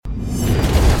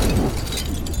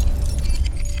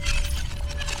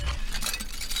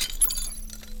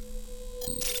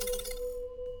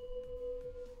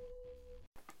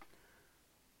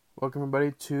Welcome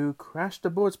everybody to Crash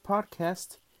the Boards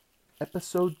Podcast,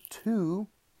 Episode 2,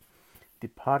 the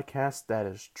podcast that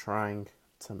is trying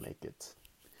to make it.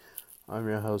 I'm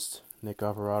your host, Nick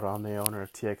Alvarado. I'm the owner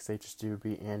of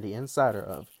TXHSGB and the insider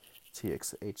of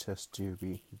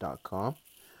TXHSGB.com.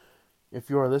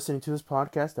 If you are listening to this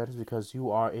podcast, that is because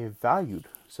you are a valued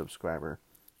subscriber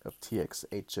of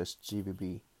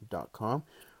TXHSGB.com.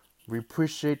 We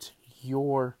appreciate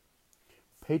your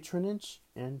patronage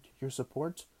and your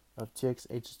support of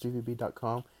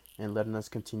TXHSGB.com and letting us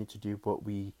continue to do what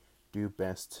we do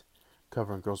best,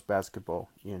 covering girls basketball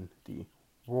in the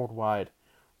worldwide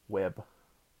web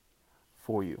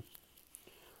for you.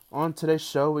 On today's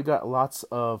show, we got lots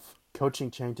of coaching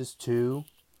changes to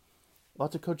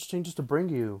bring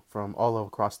you from all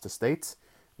across the states.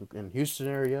 In Houston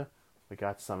area, we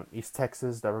got some in East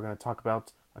Texas that we're going to talk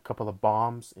about, a couple of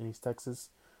bombs in East Texas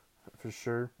for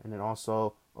sure, and then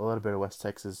also a little bit of West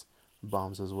Texas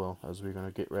bombs as well, as we're going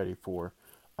to get ready for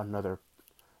another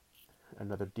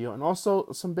deal. And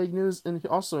also some big news in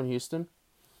Houston,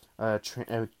 a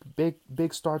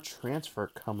big star transfer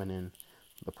coming in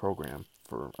the program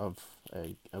of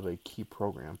a key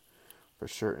program for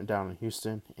sure down in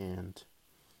Houston, and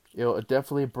it'll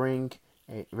definitely bring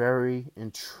a very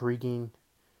intriguing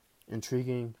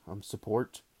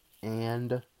support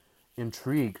and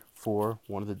intrigue for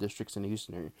one of the districts in the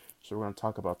Houston area. So we're going to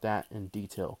talk about that in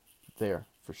detail there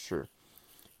for sure.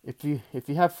 If you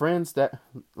have friends that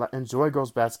enjoy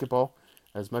girls basketball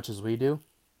as much as we do,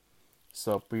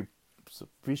 so be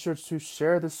sure to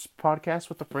share this podcast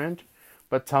with a friend,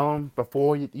 but tell them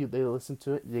before they listen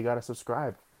to it, you got to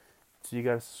subscribe. So you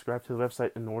got to subscribe to the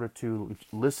website in order to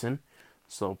listen.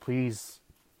 So please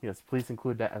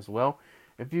include that as well.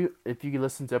 If you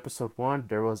listen to episode 1,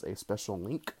 there was a special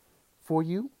link for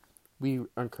you. We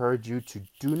encourage you to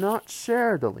do not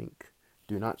share the link.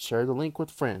 Do not share the link with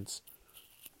friends.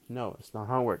 No, it's not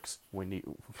how it works.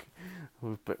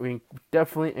 But we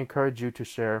definitely encourage you to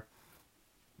share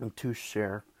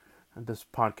this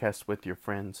podcast with your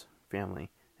friends, family,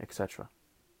 etc.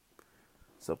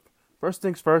 So, first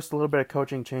things first, a little bit of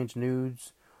coaching change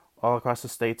news all across the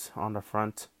states on that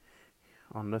front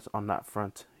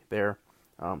there.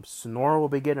 Sonora will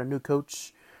be getting a new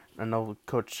coach. I know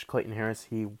Coach Clayton Harris,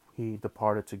 he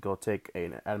departed to go take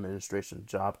an administration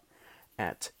job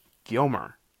at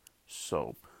Gilmer. As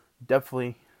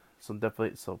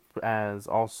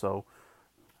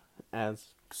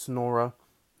Sonora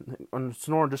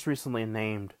just recently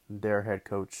named their head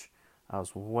coach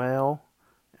as well.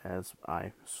 As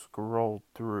I scroll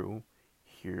through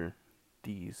here,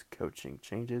 these coaching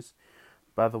changes.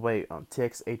 By the way, on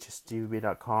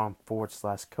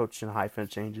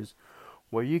TXHSGB.com/coaching-changes,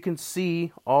 where you can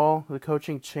see all the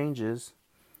coaching changes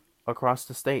across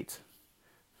the state.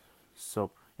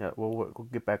 So, yeah, we'll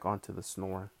get back onto the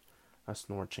Sonora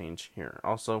change here.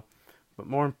 Also, but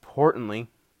more importantly,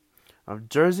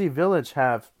 Jersey Village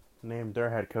have named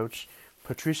their head coach.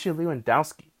 Patricia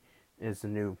Lewandowski is the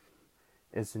new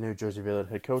Jersey Village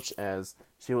head coach, as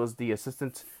she was the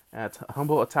assistant at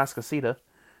Humboldt Atascocita,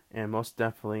 and most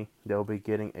definitely they'll be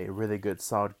getting a really good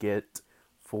solid get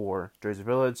for Jersey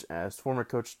Village, as former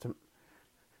coach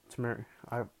her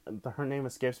name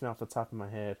escapes me off the top of my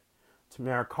head,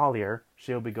 Tamara Collier.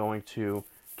 She'll be going to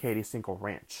Katy Single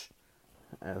Ranch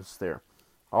as there.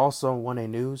 Also, 1A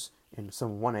news,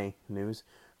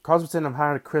 Cosmoton have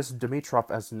hired Chris Dimitrov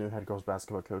as the new head girls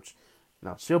basketball coach.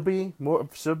 Now she'll be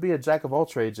a jack of all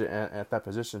trades at that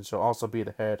position. She'll also be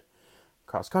the head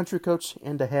cross country coach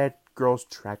and the head girls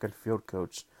track and field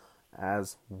coach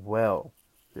as well.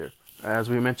 There. As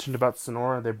we mentioned about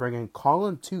Sonora, they're bringing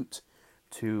Colin Toot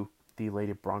to the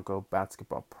Lady Bronco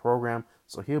basketball program,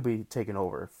 so he'll be taking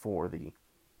over for the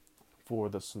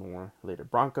Sonora Lady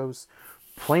Broncos.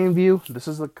 Plainview, this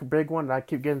is a big one that I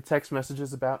keep getting text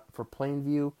messages about for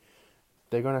Plainview.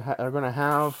 They have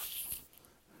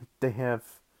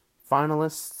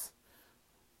finalists.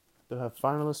 They'll have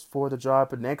finalists for the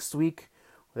job next week.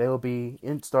 They will be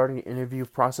starting the interview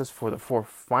process for the 4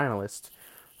 finalists.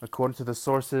 According to the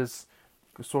sources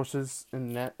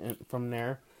from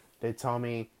there, they tell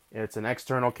me it's an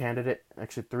external candidate,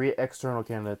 actually 3 external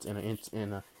candidates and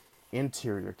an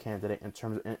interior candidate in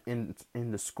terms of in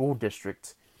the school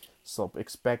district. So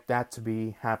expect that to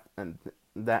be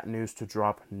that news to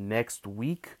drop next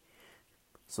week.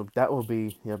 So that will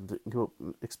be, you'll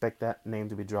expect that name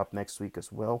to be dropped next week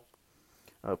as well.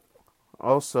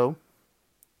 Also,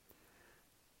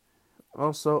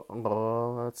 let's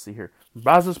see here.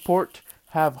 Brazosport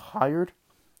have hired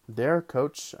their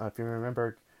coach. If you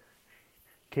remember,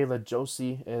 Kayla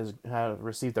Josie has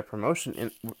received a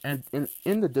promotion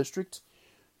in the district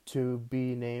to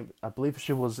be named. I believe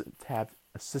she was to have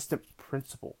assistant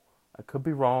principal. I could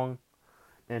be wrong.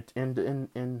 In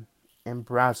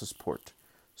Brazosport.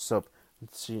 So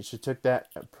she took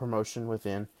that promotion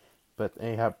within, but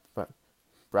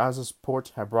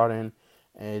Brazosport had brought in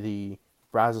the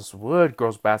Brazoswood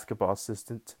girls basketball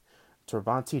assistant,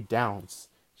 Tervanti Downs.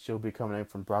 She'll be coming in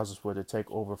from Brazoswood to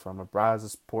take over from a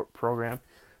Brazosport program.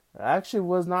 It actually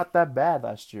was not that bad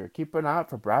last year. Keep an eye out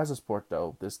for Brazosport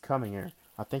though this coming year.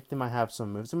 I think they might have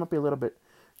some moves. They might be a little bit.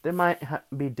 They might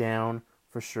be down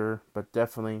for sure, but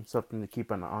definitely something to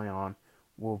keep an eye on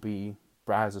will be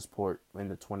Brazosport in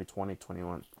the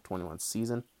 2020-21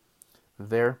 season.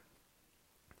 There.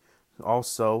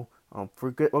 Also,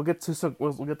 we'll get to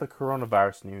the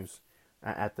coronavirus news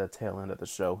at the tail end of the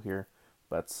show here,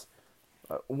 but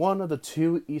one of the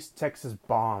two East Texas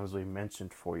bombs we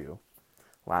mentioned for you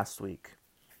last week,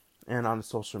 and on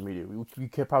social media, you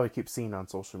could probably keep seeing on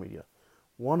social media.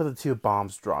 One of the two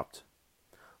bombs dropped.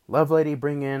 Lovelady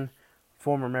bring in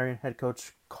former Marion head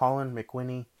coach Colin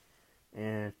McWhinney,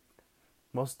 and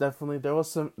most definitely there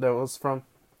was some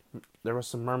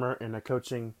murmur in the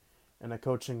coaching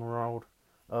world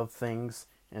of things,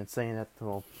 and saying that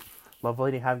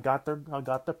Lovelady have got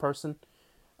their person,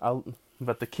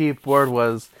 but the key word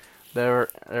was they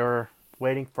were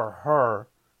waiting for her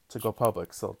to go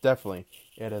public. So definitely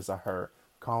it is a her.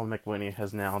 Colin McWhinney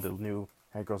has now the new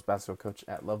head girls basketball coach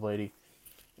at Lovelady.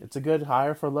 It's a good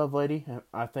hire for Lovelady.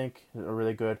 I think a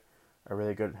really good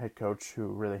head coach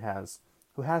who has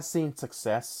seen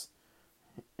success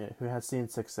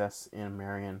in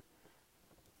Marion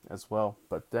as well.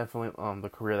 But definitely the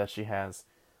career that she has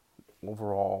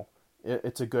overall,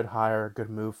 it's a good hire, good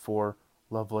move for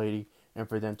Lovelady, and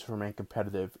for them to remain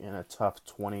competitive in a tough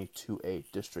 22A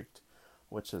district,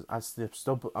 which is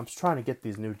I'm trying to get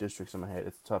these new districts in my head.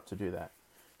 It's tough to do that,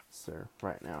 sir,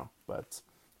 right now, but.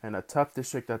 And a tough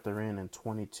district that they're in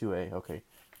 22A. Okay,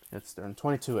 they're in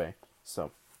 22A.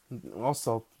 So,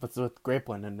 also, but with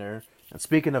Grapeland in there. And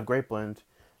speaking of Grapeland,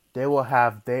 they will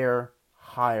have their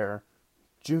hire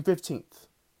June 15th.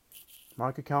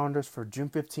 Mark your calendars for June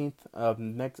 15th of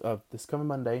this coming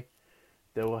Monday.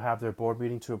 They will have their board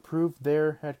meeting to approve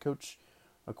their head coach,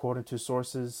 according to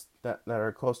sources that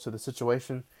are close to the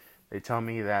situation. They tell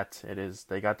me that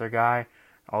they got their guy.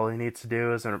 All he needs to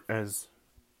do is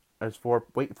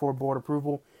wait for board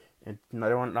approval, and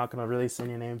they're not going to release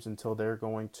any names until it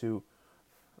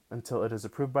is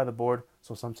approved by the board.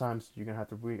 So sometimes we have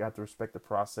to respect the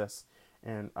process,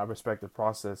 and I respect the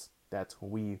process that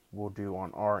we will do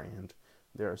on our end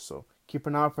there. So keep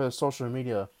an eye out for the social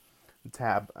media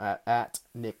tab at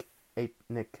Nick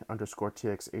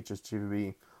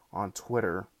 _TXHSGV on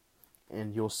Twitter,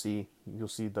 and you'll see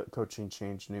the coaching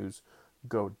change news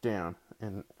go down,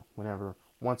 and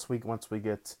once we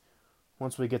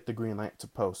get the green light to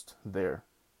post there.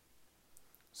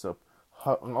 So,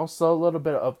 also a little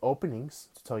bit of openings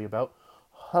to tell you about.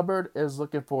 Hubbard is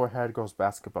looking for a head girls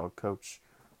basketball coach,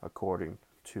 according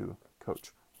to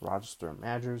Coach Roger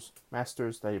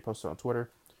Masters that he posted on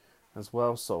Twitter as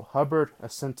well. So Hubbard, a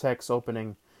Syntax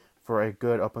opening for a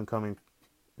good up and coming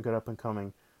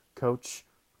coach,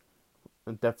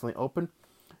 definitely open.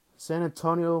 San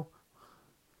Antonio,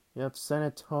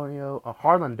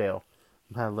 Harlandale.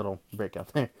 Had a little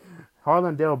breakout there.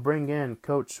 Harlandale bring in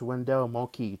Coach Wendell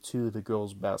Mulkey to the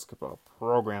girls basketball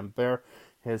program there.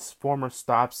 His former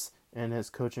stops in his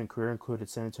coaching career included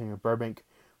San Antonio, Burbank,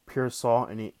 Pearsall,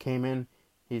 and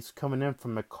he's coming in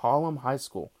from McCollum High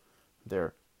School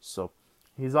there. So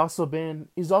he's also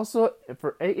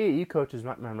for AAU coaches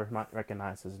might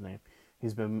recognize his name.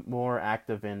 He's been more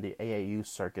active in the AAU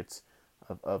circuits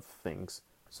of things.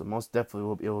 So most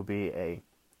definitely it will be a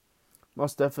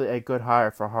good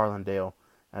hire for Harlandale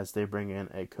as they bring in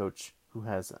a coach who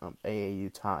has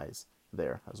AAU ties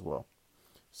there as well.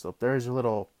 So there's your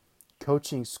little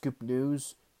coaching scoop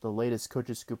news, the latest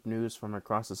coaching scoop news from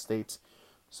across the state.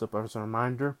 So as a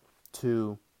reminder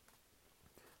to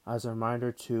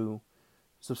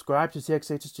subscribe to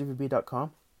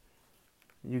TXHSGVB.com.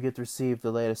 You get to receive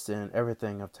the latest in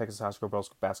everything of Texas high school girls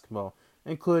basketball,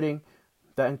 includes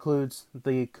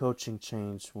the coaching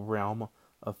change realm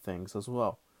of things as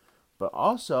well. But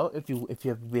also, if you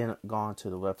have gone to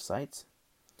the website,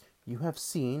 you have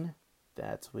seen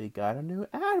that we got a new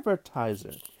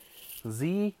advertiser.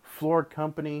 Z Floor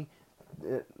Company,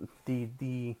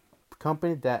 the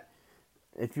company that,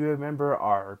 if you remember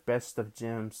our Best of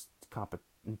Gyms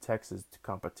in Texas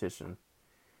competition,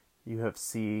 you have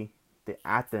seen the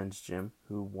Athens Gym,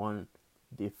 who won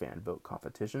the fan vote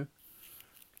competition.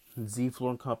 Z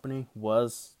Floor Company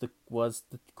was the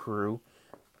crew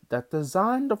that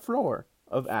designed the floor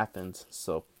of Athens.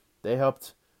 So They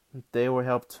helped. They were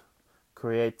helped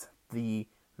create the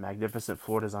magnificent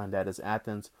floor design that is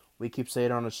Athens. We keep saying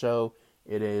it on the show.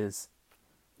 It is.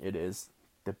 It is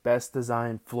the best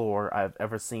designed floor I've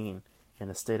ever seen in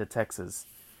the state of Texas.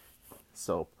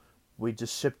 So we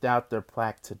just shipped out their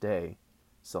plaque today.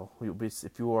 So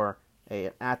if you are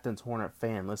an Athens Hornet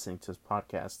fan listening to this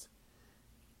podcast,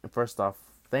 first off,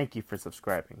 thank you for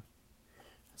subscribing.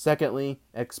 Secondly,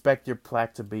 expect your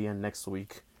plaque to be in next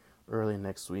week, early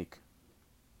next week,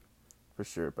 for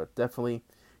sure. But definitely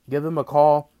give them a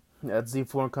call at Z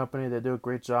Floor and Company. They do a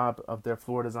great job of their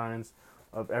floor designs,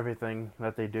 of everything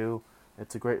that they do.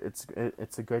 It's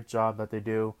a great job that they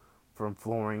do from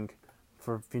flooring.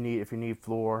 For if you need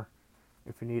floor,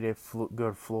 if you need a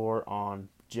good floor on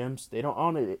gyms, they don't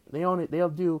own it. They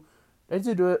do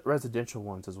it residential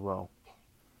ones as well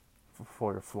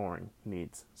for your flooring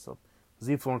needs. So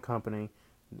Z Floor and Company,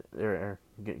 they're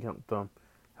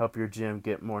help your gym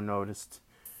get more noticed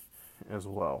as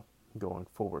well going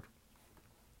forward.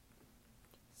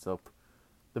 So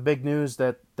the big news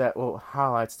that will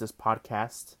highlights this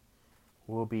podcast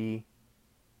will be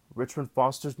Richmond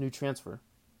Foster's new transfer.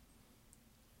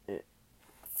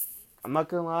 I'm not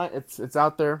gonna lie, it's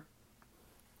out there.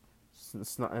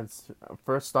 It's not. It's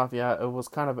first off, yeah, it was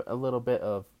kind of a little bit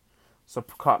of,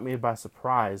 caught me by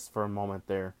surprise for a moment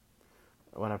there,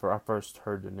 whenever I first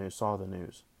heard the news, saw the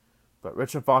news. But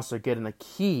Richmond Foster getting a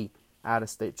key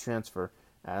out-of-state transfer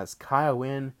as Kaya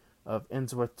Wynn of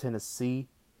Ensworth, Tennessee.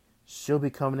 She'll be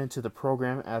coming into the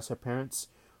program as her parents,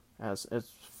 as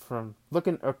it's from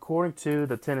looking according to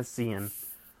the Tennessean.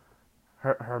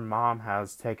 Her mom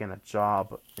has taken a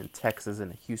job in Texas in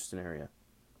the Houston area.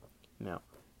 Now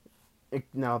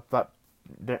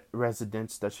that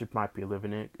residence that she might be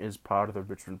living in is part of the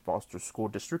Richmond Foster School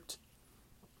District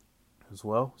as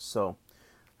well. So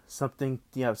something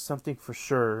for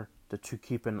sure that you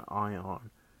keep an eye on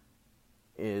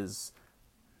is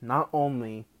not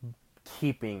only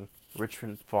keeping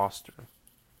Richmond Foster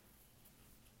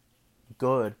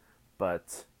good,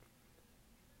 but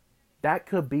that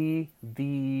could be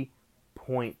the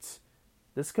point.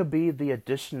 This could be the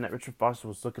addition that Richard Foster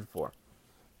was looking for.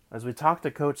 As we talked to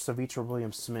Coach Savitra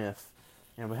Williams-Smith,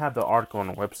 and we have the article on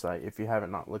the website if you haven't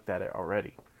not looked at it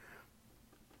already.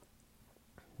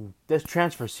 This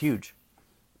transfer is huge.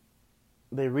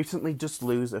 They recently just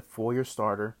lose a 4-year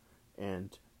starter,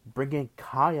 and bringing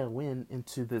Kaya Wynn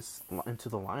into the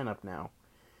lineup now.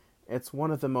 It's one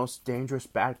of the most dangerous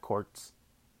backcourts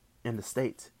in the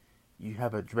state. You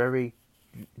have a very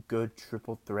good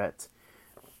triple threat,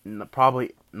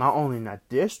 probably not only in that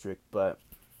district, but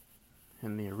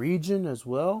in the region as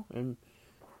well. And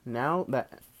now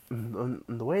that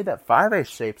the way that 5A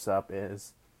shapes up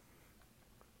is,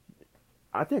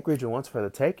 I think Region 1's for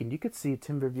the taking. You could see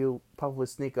Timberview probably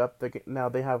sneak up. Now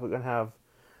they're going to have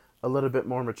a little bit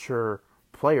more mature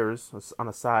players on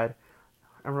the side.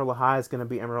 Amarillo High is going to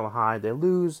be Amarillo High. They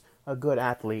lose a good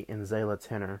athlete in Zayla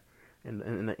Tenner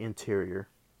in the interior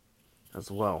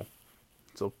as well.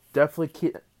 So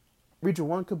definitely Region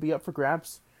 1 could be up for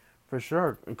grabs for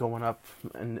sure going up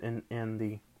and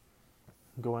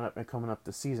coming up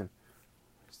this season.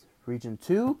 Region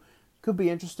 2 could be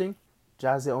interesting.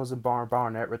 Jazzy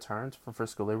Barnett returns for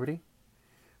Frisco Liberty,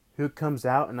 who comes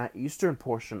out in that eastern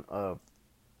portion of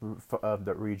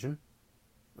the region,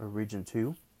 or Region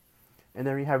 2. And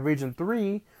then you have Region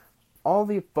 3. All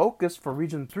the focus for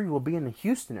Region 3 will be in the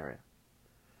Houston area.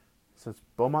 Since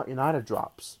Beaumont United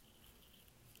drops,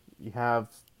 you have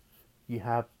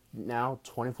now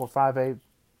 24-5A.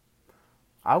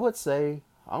 I would say,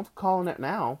 I'm calling it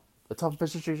now, the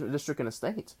toughest district in the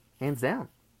state, hands down.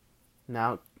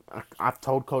 Now, I've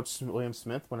told Coach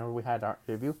Williams-Smith whenever we had our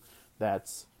interview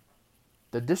that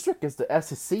the district is the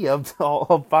SEC of all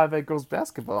of 5A girls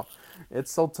basketball.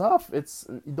 It's so tough.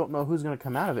 You don't know who's going to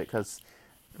come out of it because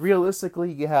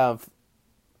realistically, you have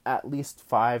at least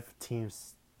 5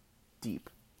 teams deep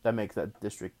that makes that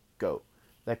district go.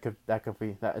 That could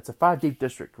be that. It's a 5 deep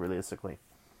district realistically.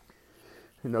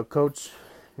 Coach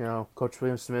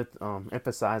Williams-Smith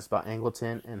emphasized about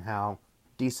Angleton and how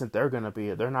decent they're going to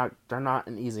be. They're not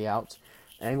an easy out.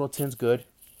 Angleton's good.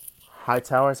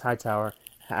 Hightower is Hightower.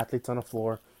 Athletes on the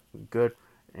floor, good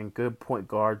point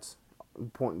guards,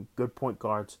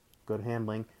 good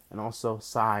handling, and also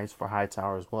size for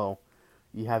Hightower as well.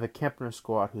 You have a Kempner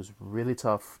squad who's really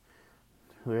tough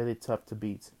to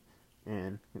beat.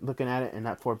 And looking at it in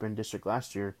that Fort Bend district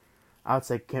last year, I would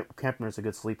say Kempner is a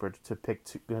good sleeper to pick.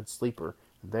 Good sleeper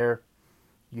there.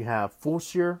 You have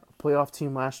Fulshire, a playoff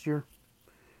team last year,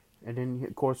 and then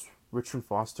of course Richmond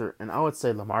Foster, and I would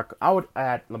say Lamar. I would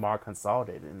add Lamar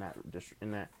Consolidated in that district,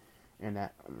 in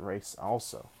that race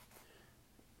also.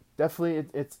 definitely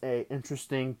it's a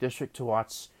interesting district to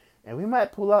watch, and we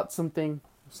might pull out some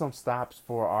stops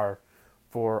for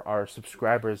our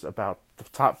subscribers about the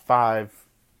top five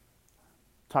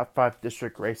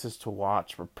district races to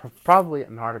watch, for probably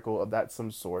an article of that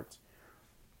some sort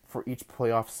for each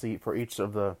playoff seat for each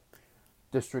of the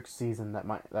district season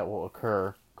that will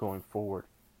occur going forward.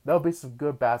 There'll be some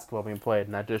good basketball being played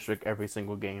in that district every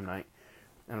single game night,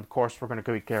 and of course we're going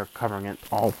to be covering it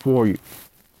all for you.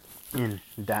 In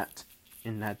that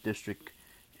district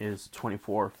is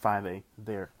 24-5A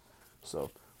there.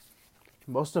 So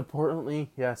most importantly,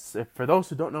 yes, for those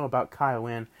who don't know about Kai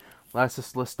Wynn, let's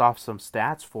just list off some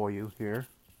stats for you here.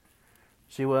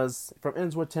 She was from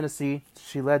Ensworth, Tennessee.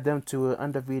 She led them to an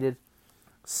undefeated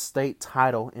state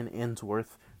title in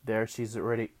Ensworth. There, she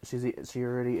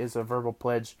already is a verbal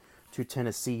pledge to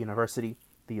Tennessee University,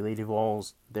 the Lady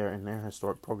Vols, there in their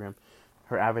historic program.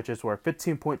 Her averages were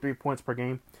 15.3 points per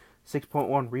game,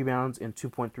 6.1 rebounds, and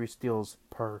 2.3 steals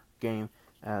per game,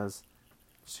 as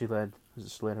she led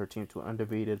her team to an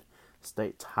undefeated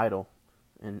state title.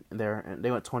 And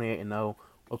they went 28-0.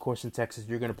 Of course, in Texas,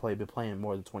 you're going to be playing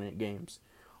more than 28 games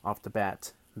off the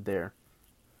bat there.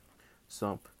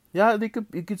 So, yeah, you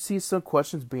could see some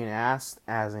questions being asked,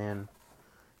 as in,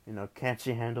 can't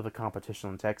she handle the competition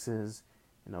in Texas?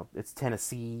 It's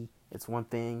Tennessee. It's one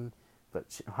thing,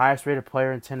 but highest rated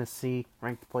player in Tennessee,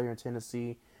 ranked player in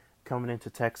Tennessee, coming into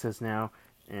Texas now,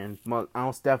 and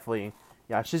most definitely,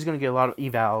 yeah, she's going to get a lot of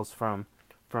evals from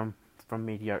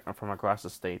media from across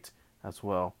the state as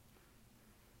well.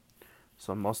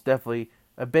 So most definitely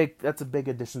that's a big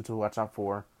addition to watch out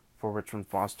for Richmond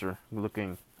Foster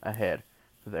looking ahead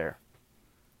there.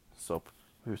 So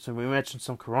we mentioned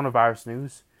some coronavirus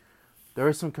news. There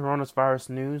is some coronavirus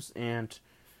news, and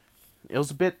it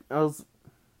was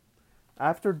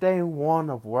after day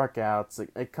one of workouts,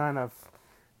 it kind of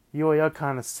UAL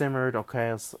kind of simmered.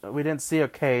 Okay, so we didn't see a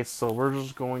case, so we're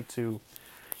just going to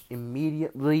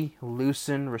immediately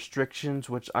loosen restrictions,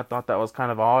 which I thought that was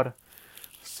kind of odd.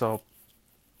 So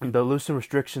the loosen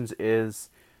restrictions is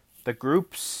the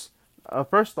groups.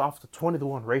 First off, the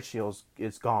 20-to-1 ratio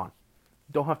is gone.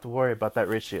 Don't have to worry about that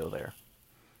ratio there.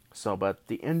 So, but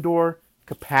the indoor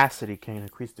capacity can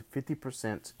increase to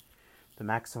 50%. The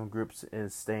maximum groups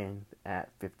is staying at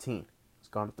 15. It's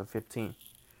gone up to 15.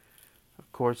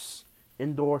 Of course,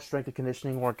 indoor strength and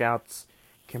conditioning workouts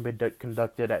can be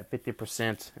conducted at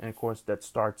 50%, and of course that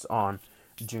starts on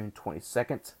June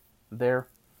 22nd there.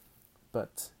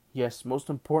 But yes, most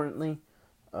importantly,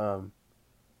 I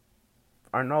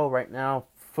know right now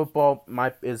football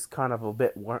is kind of a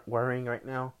bit worrying right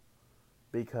now,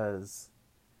 because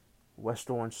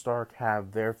West Orange Stark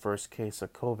have their first case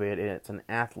of COVID, and it's an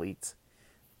athlete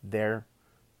there,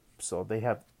 so they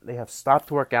have stopped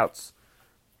workouts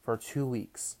for 2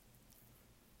 weeks.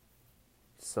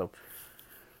 So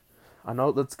I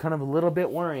know that's kind of a little bit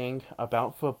worrying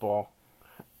about football,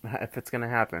 if it's going to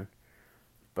happen.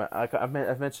 But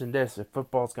I've mentioned this, if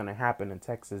football's going to happen in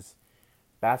Texas,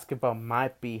 basketball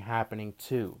might be happening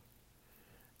too.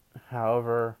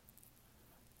 However,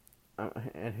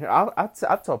 and here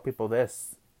I'll tell people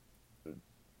this.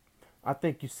 I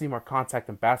think you see more contact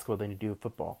in basketball than you do in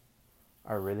football.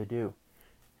 I really do.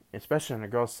 Especially on the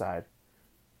girls' side.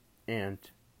 And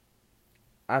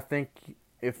I think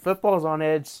if football is on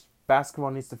edge, basketball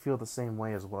needs to feel the same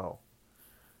way as well.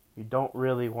 You don't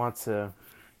really want to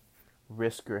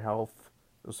risk your health,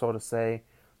 so to say.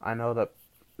 I know that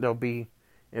there'll be,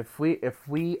 if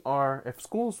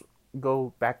schools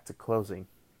go back to closing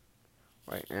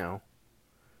right now,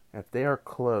 if they are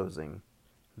closing,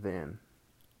 then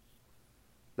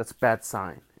that's a bad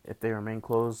sign. If they remain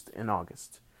closed in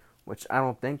August, which I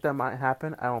don't think that might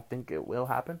happen. I don't think it will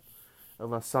happen,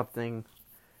 unless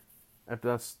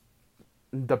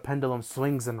the pendulum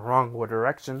swings in the wrong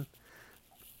direction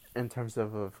in terms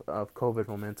of COVID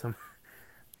momentum,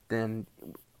 then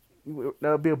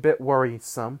that'll be a bit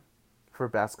worrisome for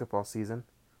basketball season.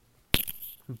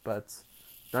 But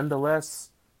nonetheless,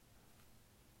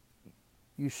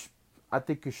 I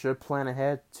think you should plan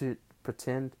ahead to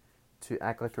pretend to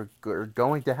act like you're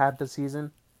going to have the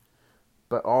season,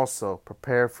 but also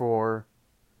prepare for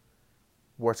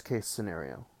worst case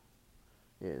scenario.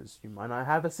 Is you might not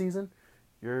have a season.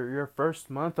 Your first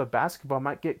month of basketball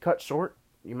might get cut short.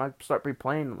 You might start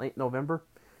replaying in late November,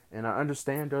 and I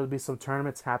understand there'll be some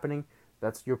tournaments happening.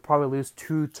 You'll probably lose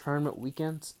 2 tournament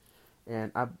weekends,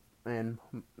 and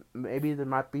maybe there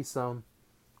might be some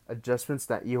adjustments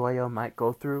that UAL might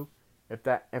go through if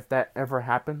that ever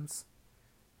happens.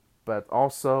 But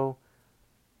also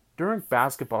during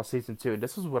basketball season too,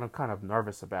 this is what I'm kind of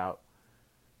nervous about.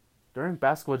 During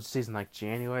basketball season, like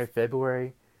January,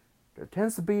 February, there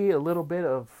tends to be a little bit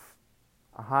of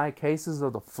high cases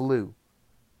of the flu.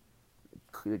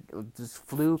 Just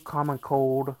flu, common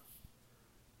cold.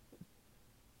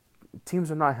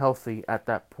 Teams are not healthy at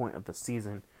that point of the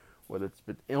season, whether it's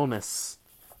been illness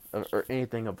or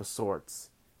anything of the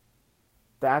sorts.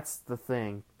 That's the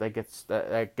thing that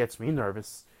gets me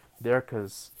nervous there,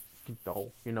 because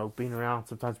being around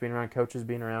coaches,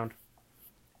 being around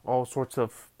all sorts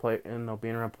of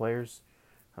being around players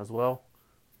as well.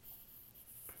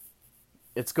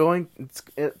 It's going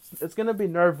to be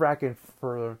nerve-wracking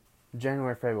for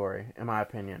January, February, in my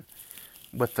opinion.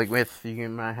 With you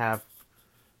might have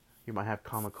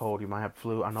common cold, you might have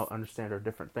flu. I understand there are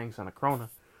different things on the corona,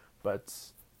 but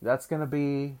that's going to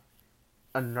be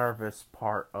a nervous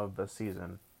part of the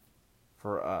season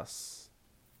for us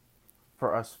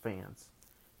fans.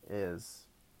 Is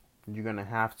you're going to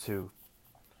have to.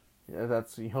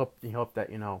 You hope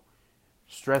that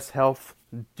stress health,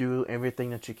 do everything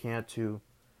that you can to.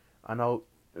 I know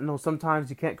sometimes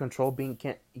you cannot control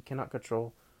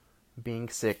being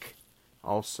sick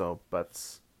also,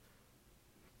 but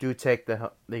do take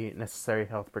the necessary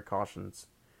health precautions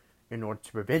in order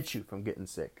to prevent you from getting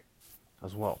sick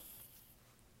as well.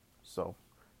 So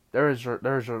there is your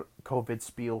COVID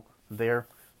spiel there.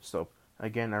 So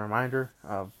again, a reminder,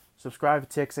 subscribe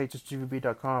to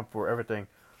txhsgvb.com for everything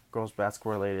girls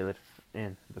basketball related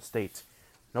in the state.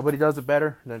 Nobody does it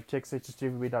better than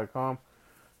txhsgvb.com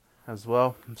as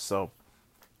well. So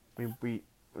we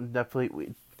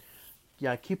definitely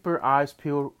keep our eyes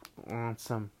peeled on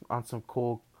some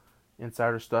cool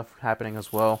insider stuff happening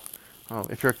as well.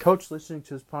 If you're a coach listening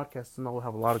to this podcast, then we'll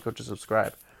have a lot of coaches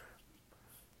subscribe.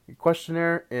 Your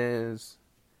questionnaire is,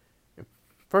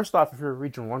 first off, if you're a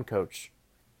Region 1 coach,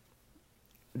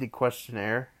 the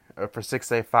questionnaire for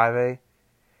 6A, 5A,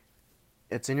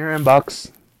 it's in your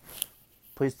inbox.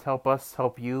 Please help us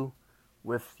help you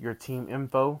with your team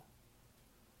info,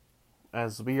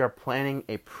 as we are planning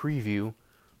a preview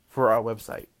for our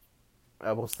website.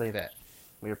 I will say that.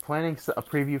 We are planning a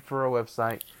preview for our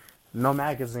website. No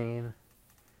magazine.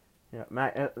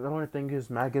 The only thing is,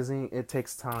 magazine, it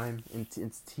takes time and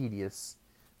it's tedious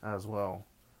as well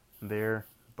there.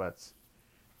 But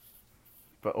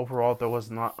overall, there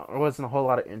wasn't a whole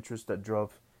lot of interest that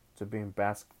drove to being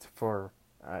for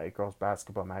a girls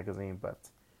basketball magazine. But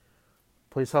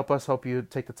please help us help you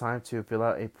take the time to fill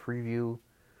out a preview.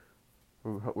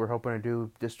 We're hoping to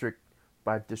do district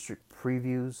by district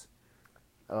previews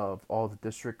of all the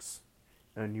districts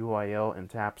and UIL and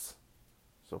TAPS.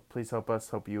 So please help us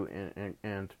help you,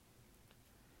 and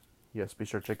yes, be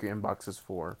sure to check your inboxes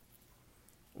for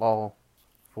the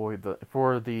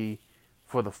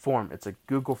form. It's a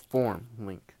Google form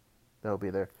link that'll be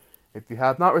there. If you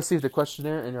have not received the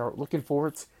questionnaire and you're looking for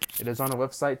it, it is on the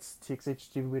website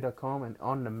txhgvb.com, and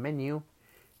on the menu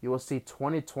you will see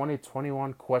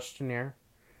 2020-21 questionnaire.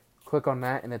 Click on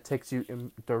that, and it takes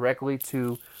you directly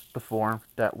to the form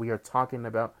that we are talking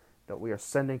about, that we are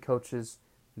sending coaches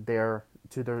there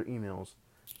to their emails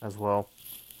as well.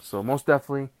 So most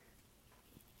definitely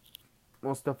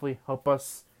help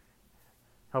us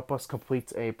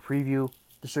complete a preview,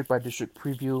 district by district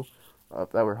preview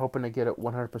that we're hoping to get a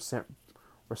 100%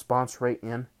 response rate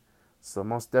in. So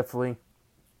most definitely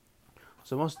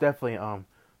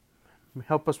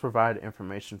help us provide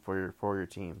information for your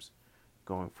teams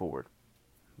going forward.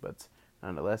 But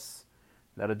nonetheless,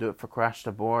 that'll do it for Crash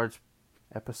the Boards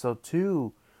episode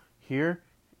 2 here.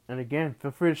 And again,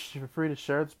 feel free to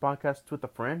share this podcast with a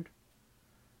friend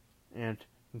and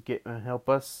help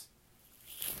us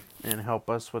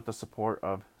with the support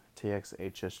of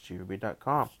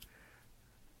txhsgvb.com.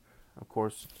 Of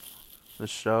course, the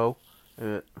show,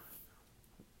 of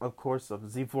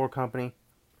Z4 Company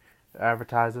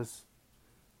advertises.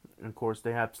 And of course,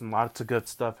 they have lots of good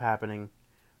stuff happening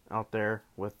out there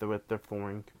with their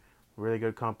flooring. Really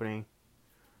good company,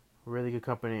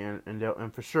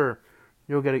 and for sure,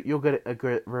 you'll get a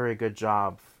very good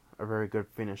job, a very good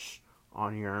finish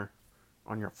on your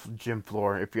gym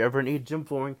floor. If you ever need gym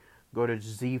flooring, go to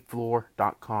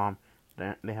zfloor.com.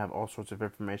 They have all sorts of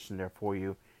information there for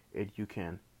you. You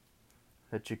can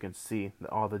see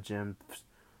all the gyms,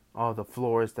 all the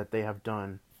floors that they have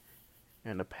done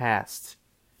in the past,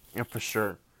 and for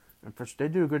sure, they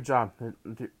do a good job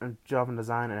in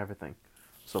design and everything.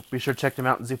 So be sure to check them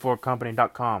out at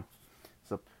z4company.com.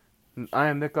 So I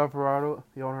am Nick Alvarado,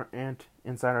 the owner and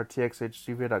insider at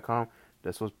txhgvb.com.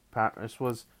 This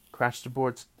was Crash the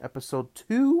Boards episode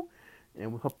 2,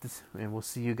 and we'll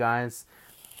see you guys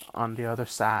on the other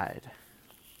side.